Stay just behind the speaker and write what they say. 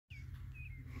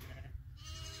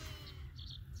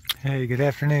Hey, good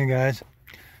afternoon, guys.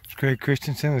 It's Craig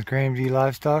Christensen with Graham G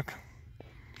Livestock.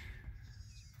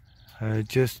 I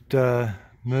just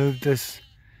moved this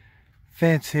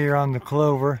fence here on the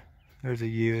clover. There's a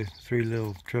ewe, 3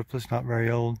 little triplets, not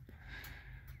very old.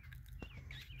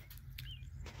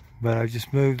 But I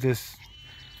just moved this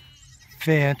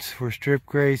fence. We're strip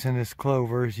grazing this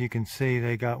clover. As you can see,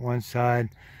 they got one side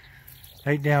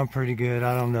ate down pretty good.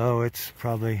 I don't know, it's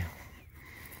probably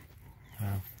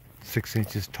 6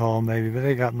 inches tall maybe, but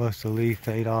they got most of the leaf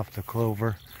ate off the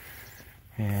clover,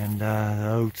 and the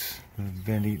oats have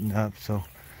been eaten up. So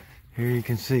here you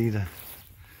can see the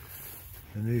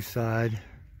new side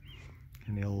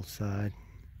and the old side,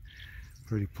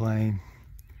 pretty plain.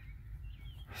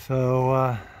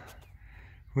 So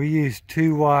we use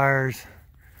 2 wires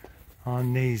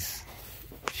on these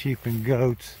sheep and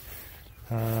goats.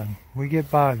 We get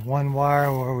by with 1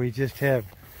 wire where we just have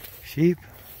sheep,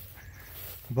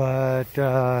 but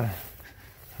I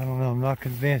don't know, I'm not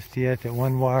convinced yet that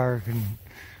 1 wire can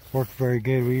work very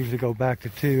good. We usually go back to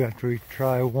 2 after we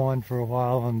try 1 for a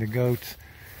while on the goats,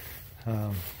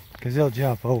 because they'll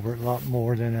jump over it a lot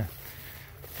more than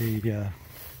the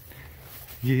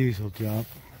ewes will jump.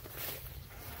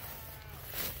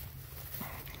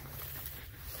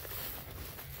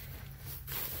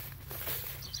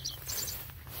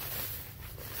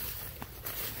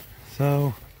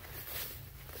 So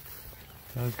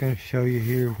I was going to show you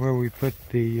here where we put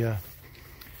the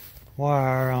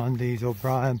wire on these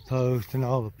O'Brien posts, and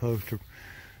all the posts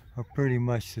are pretty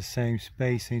much the same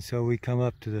spacing. So we come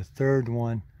up to the 3rd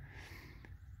one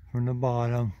from the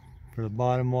bottom for the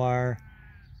bottom wire,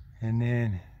 and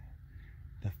then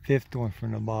the 5th one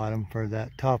from the bottom for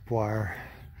that top wire.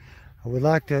 I would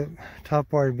like the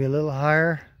top wire to be a little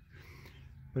higher,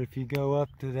 but if you go up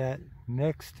to that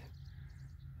next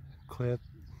clip,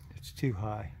 it's too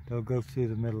high. They'll go through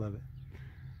the middle of it.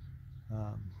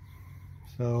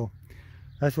 So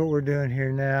that's what we're doing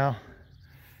here now,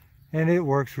 and it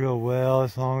works real well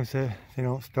as long as they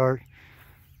don't start,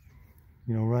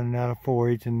 you know, running out of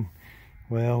forage. And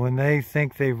well, when they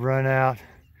think they've run out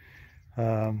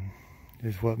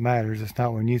is what matters. It's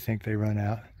not when you think they run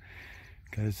out,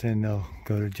 because then they'll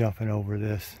go to jumping over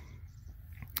this.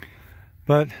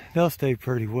 But they'll stay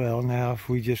pretty well now if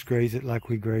we just graze it like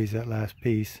we grazed that last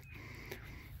piece.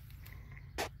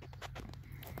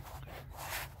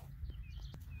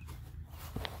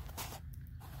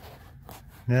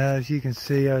 Now, as you can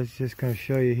see, I was just going to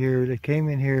show you here, they came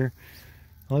in here,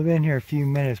 only been here a few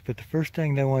minutes, but the first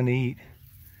thing they want to eat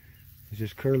is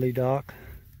this curly dock.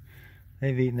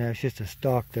 They've eaten that. It's just a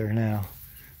stalk there now,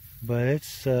 but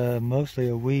it's mostly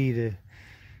a weed.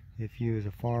 If you as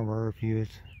a farmer, or if you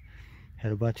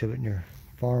had a bunch of it in your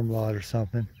farm lot or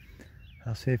something.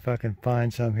 I'll see if I can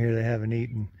find some here they haven't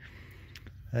eaten.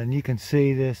 And you can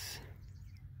see this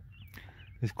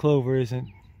clover isn't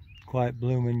quite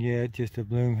blooming yet, just a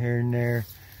bloom here and there.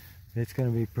 It's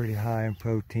going to be pretty high in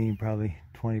protein, probably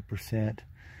 20%,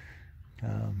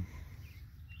 at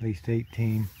least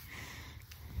 18.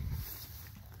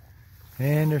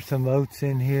 And there's some oats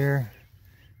in here.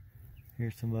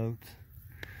 Here's some oats.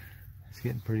 It's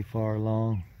getting pretty far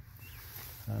along.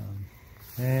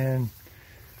 And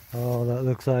oh, that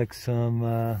looks like some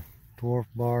dwarf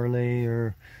barley,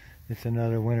 or it's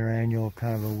another winter annual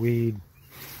kind of a weed.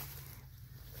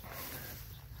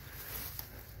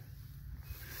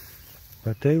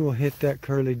 But they will hit that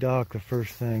curly dock the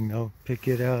first thing. They'll pick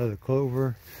it out of the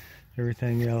clover,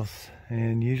 everything else,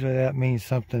 and usually that means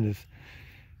something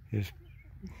is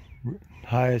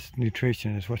highest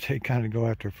nutrition is what they kind of go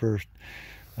after first.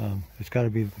 It's got to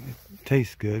be, it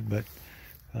tastes good, but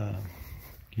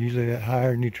usually that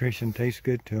higher nutrition tastes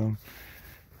good to them.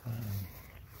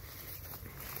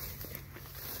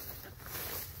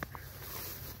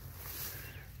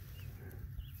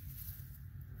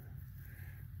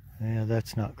 Yeah,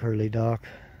 that's not curly dock.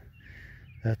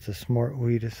 That's a smart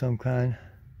weed of some kind.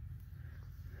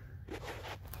 I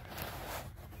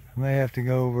may have to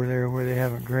go over there where they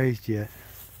haven't grazed yet.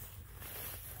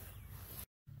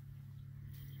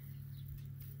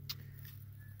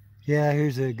 Yeah,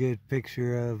 here's a good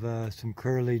picture of some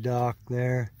curly dock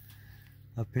there,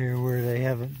 up here where they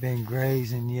haven't been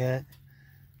grazing yet.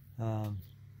 Yeah,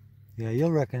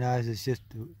 you'll recognize it's just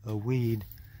a weed,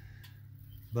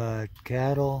 but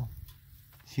cattle,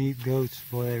 sheep, goats,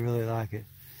 boy, they really like it.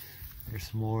 There's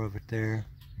some more of it there.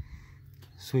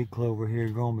 Sweet clover here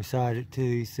growing beside it too,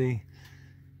 you see?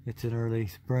 It's an early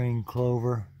spring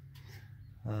clover.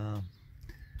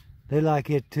 They like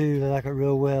it too. They like it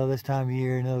real well this time of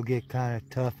year, and it'll get kind of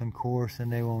tough and coarse,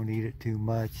 and they won't eat it too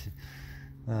much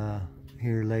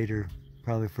here later,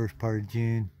 probably first part of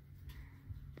June.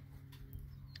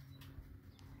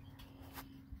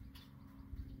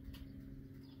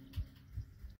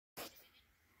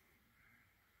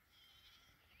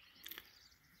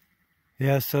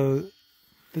 Yeah, so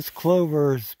this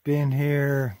clover's been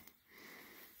here,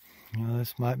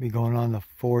 this might be going on the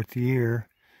 4th year.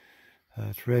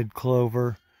 It's red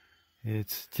clover.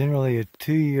 It's generally a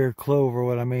 2-year clover.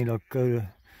 What I mean, it'll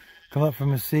come up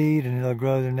from a seed and it'll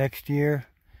grow the next year,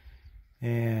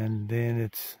 and then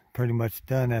it's pretty much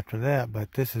done after that.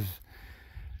 But this has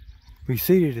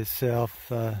reseeded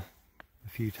itself a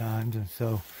few times, and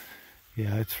so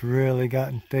yeah, it's really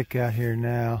gotten thick out here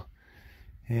now.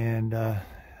 And I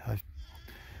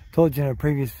told you in a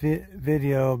previous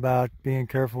video about being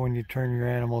careful when you turn your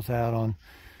animals out on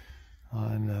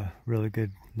really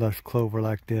good lush clover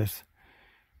like this.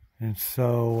 And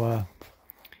so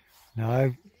now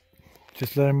I've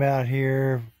just let them out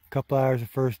here a couple hours the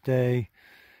first day,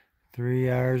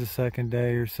 3 hours the second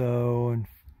day or so, and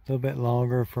a little bit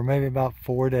longer for maybe about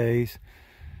 4 days.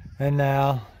 And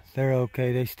now they're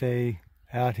okay. They stay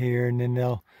out here, and then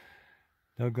they'll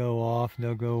go off and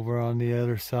they'll go over on the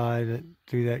other side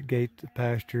through that gate to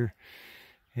pasture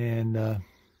and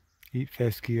eat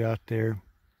fescue out there.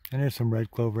 And there's some red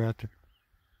clover out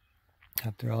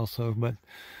there also. But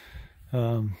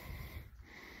and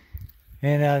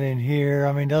out in here,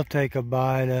 I mean, they'll take a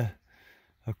bite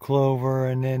of clover,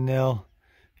 and then they'll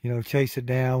chase it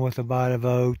down with a bite of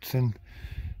oats and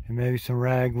maybe some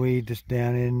ragweed that's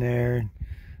down in there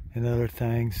and other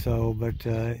things. So, but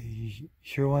you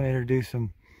sure want to introduce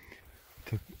them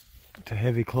to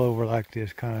heavy clover like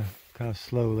this, kind of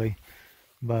slowly.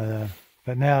 But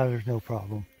now there's no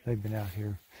problem. They've been out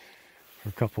here for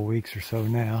a couple weeks or so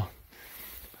now.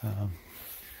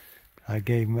 I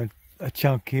gave them a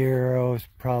chunk here. It was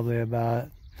probably about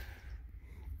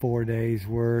 4 days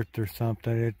worth or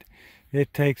something.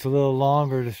 It takes a little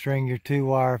longer to string your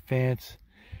 2-wire fence,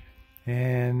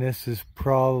 and this is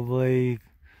probably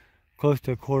close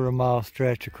to a 1/4 mile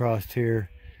stretch across here.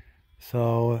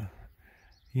 So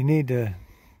you need to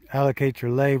allocate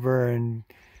your labor, and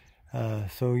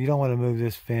so you don't want to move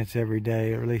this fence every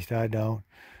day, or at least I don't.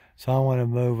 So I want to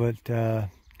move it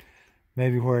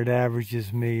maybe where it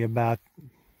averages me about,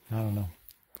 I don't know,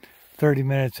 30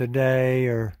 minutes a day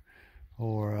or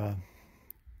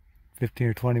 15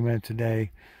 or 20 minutes a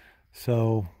day.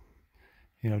 So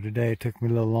today it took me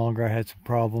a little longer. I had some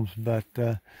problems, but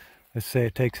let's say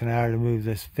it takes an hour to move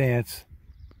this fence,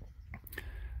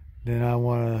 then I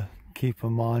want to keep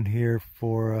them on here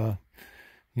for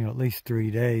at least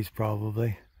 3 days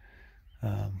probably.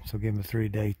 So give them a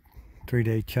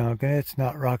 3-day chunk, and it's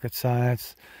not rocket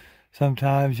science.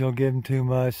 Sometimes you'll give them too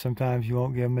much, sometimes you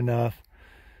won't give them enough,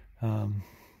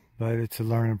 but it's a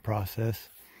learning process.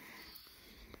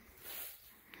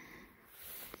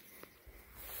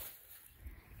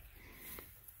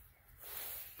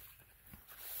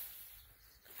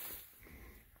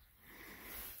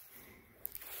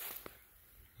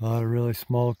 A lot of really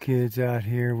small kids out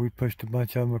here. We pushed a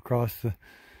bunch of them across the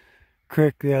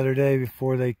creek the other day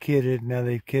before they kidded. Now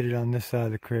they've kidded on this side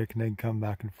of the creek, and they can come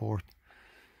back and forth.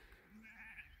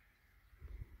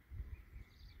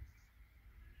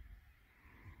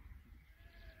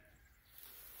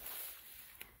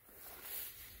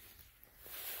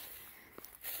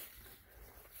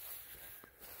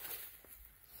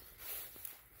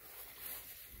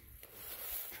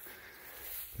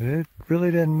 It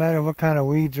really doesn't matter what kind of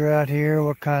weeds are out here,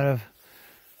 what kind of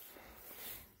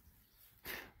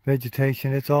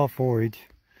vegetation. It's all forage.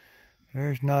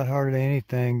 There's not hardly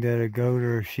anything that a goat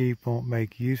or a sheep won't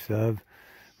make use of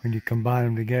when you combine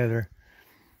them together.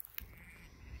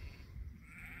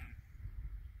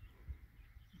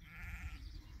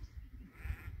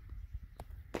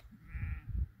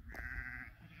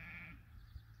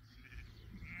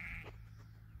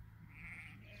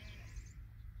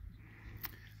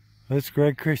 This is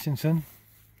Greg Christensen.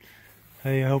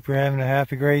 Hey, I hope you're having a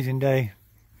happy grazing day.